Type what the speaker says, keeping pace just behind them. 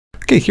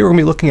Okay, here we're going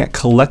to be looking at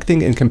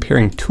collecting and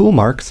comparing tool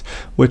marks,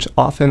 which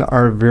often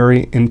are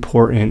very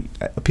important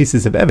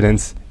pieces of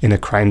evidence in a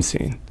crime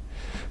scene.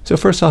 So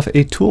first off,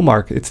 a tool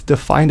mark. It's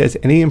defined as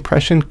any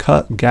impression,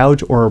 cut,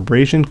 gouge, or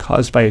abrasion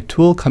caused by a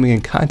tool coming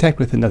in contact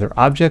with another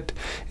object,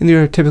 and they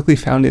are typically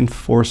found in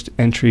forced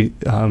entry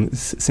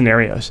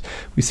scenarios.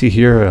 We see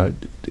here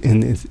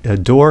in a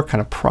door,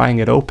 kind of prying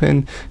it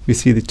open. We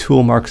see the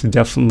tool marks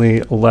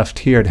definitely left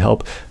here to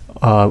help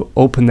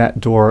open that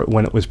door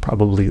when it was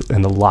probably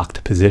in the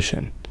locked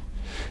position.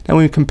 Now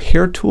when we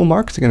compare tool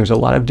marks, again, there's a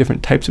lot of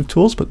different types of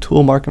tools, but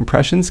tool mark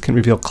impressions can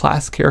reveal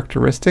class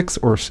characteristics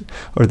or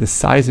the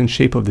size and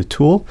shape of the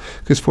tool.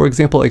 Because for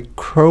example, a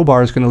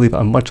crowbar is going to leave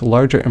a much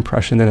larger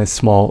impression than a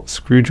small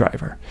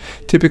screwdriver.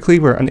 Typically,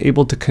 we're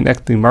unable to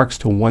connect the marks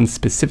to one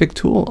specific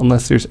tool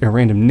unless there's a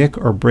random nick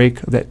or break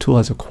that tool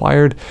has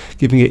acquired,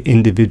 giving it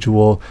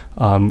individual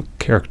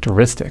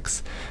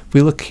characteristics. If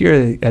we look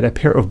here at a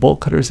pair of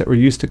bolt cutters that were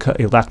used to cut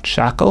a locked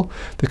shackle,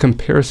 the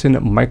comparison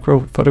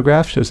micro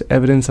photograph shows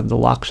evidence of the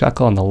lock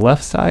shackle on the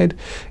left side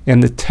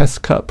and the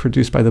test cut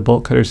produced by the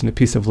bolt cutters in a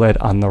piece of lead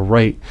on the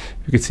right.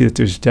 You can see that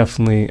there's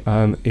definitely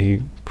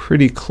a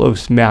pretty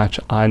close match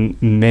on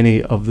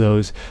many of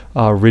those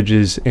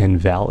ridges and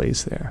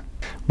valleys there.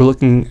 We're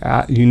looking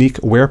at unique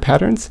wear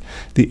patterns.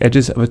 The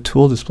edges of a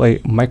tool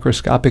display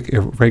microscopic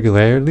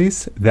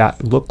irregularities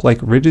that look like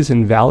ridges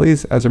and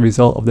valleys as a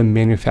result of the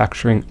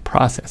manufacturing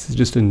process. It's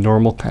just a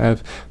normal kind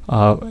of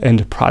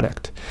end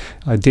product.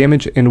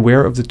 Damage and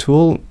wear of the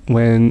tool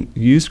when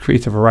used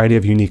creates a variety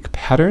of unique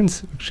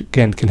patterns, which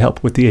again can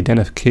help with the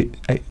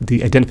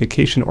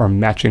identification or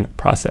matching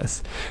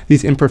process.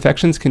 These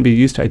imperfections can be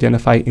used to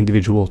identify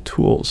individual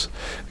tools.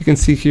 We can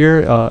see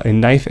here a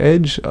knife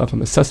edge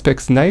from a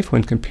suspect's knife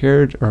when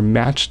compared or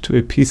matched to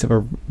a piece of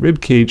a rib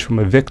cage from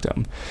a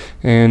victim.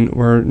 And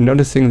we're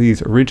noticing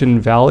these ridge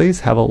and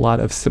valleys have a lot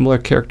of similar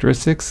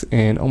characteristics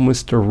and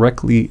almost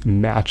directly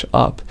match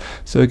up.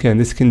 So again,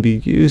 this can be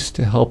used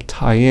to help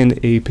tie in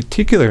a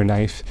particular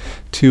knife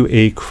to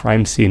a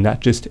crime scene,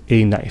 not just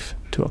a knife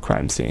to a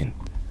crime scene.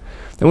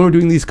 Then when we're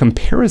doing these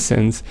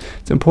comparisons,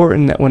 it's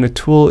important that when a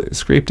tool is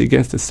scraped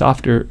against a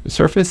softer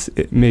surface,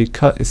 it may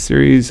cut a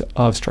series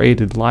of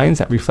striated lines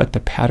that reflect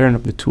the pattern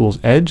of the tool's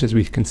edge, as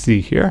we can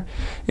see here,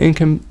 and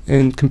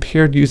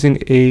compared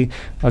using a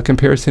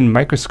comparison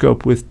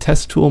microscope with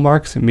test tool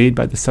marks made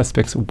by the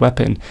suspect's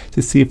weapon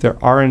to see if there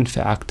are in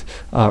fact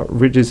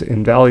ridges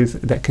and valleys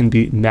that can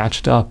be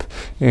matched up.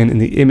 And in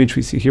the image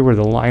we see here where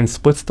the line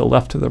splits the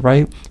left to the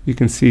right, you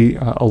can see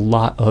a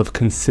lot of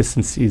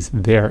consistencies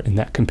there in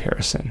that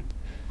comparison.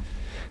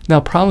 Now,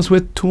 problems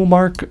with tool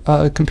mark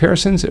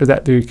comparisons are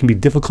that they can be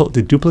difficult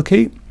to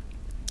duplicate.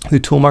 The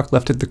tool mark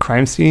left at the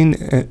crime scene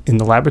in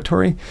the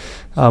laboratory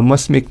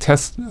must make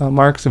test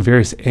marks of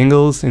various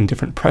angles and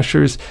different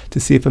pressures to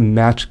see if a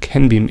match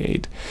can be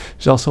made.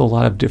 There's also a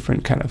lot of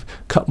different kind of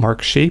cut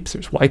mark shapes.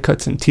 There's Y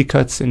cuts and T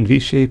cuts and V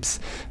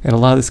shapes, and a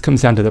lot of this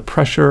comes down to the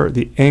pressure,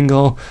 the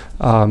angle,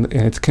 and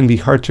it can be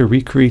hard to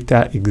recreate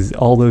that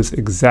all those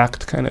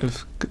exact kind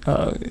of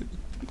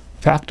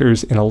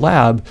factors in a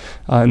lab,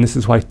 and this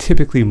is why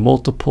typically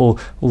multiple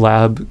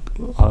lab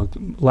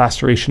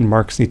laceration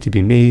marks need to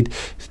be made,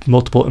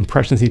 multiple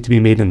impressions need to be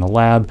made in the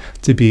lab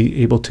to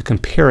be able to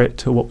compare it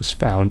to what was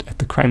found at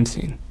the crime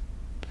scene.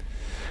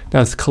 Now,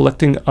 this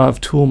collecting of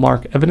tool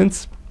mark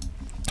evidence.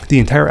 The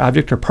entire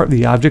object or part of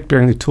the object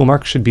bearing the tool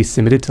mark should be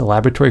submitted to the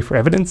laboratory for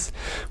evidence.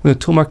 When the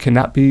tool mark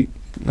cannot be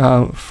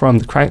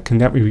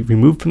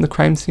removed from the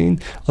crime scene,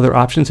 other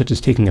options such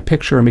as taking a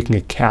picture or making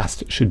a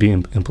cast should be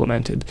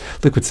implemented.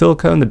 Liquid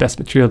silicone, the best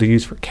material to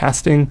use for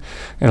casting,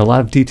 and a lot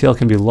of detail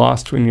can be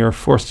lost when you're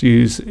forced to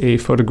use a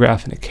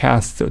photograph and a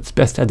cast, so it's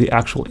best to have the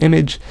actual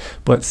image,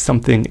 but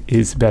something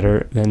is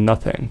better than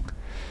nothing.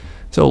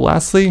 So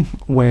lastly,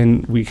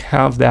 when we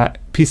have that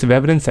piece of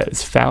evidence that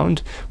is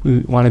found, we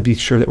want to be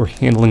sure that we're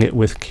handling it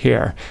with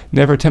care.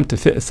 Never attempt to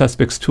fit a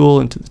suspect's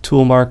tool into the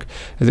tool mark,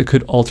 as it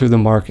could alter the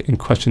mark and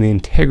question the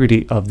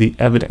integrity of the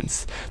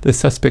evidence. The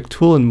suspect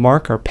tool and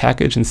mark are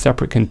packaged in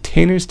separate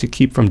containers to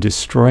keep from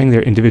destroying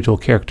their individual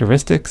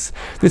characteristics.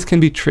 This can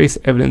be trace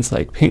evidence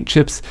like paint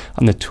chips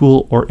on the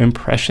tool or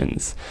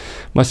impressions.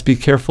 Must be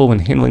careful when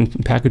handling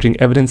and packaging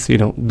evidence so you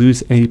don't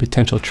lose any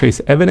potential trace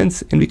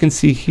evidence. And we can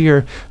see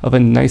here of a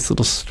nice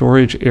little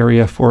storage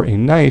area for a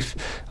knife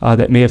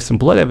that may have some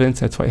blood evidence.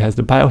 That's why it has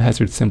the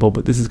biohazard symbol,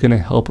 but this is going to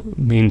help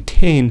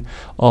maintain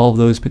all of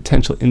those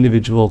potential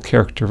individual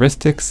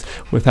characteristics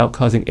without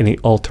causing any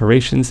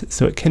alterations,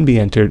 so it can be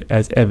entered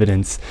as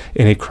evidence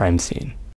in a crime scene.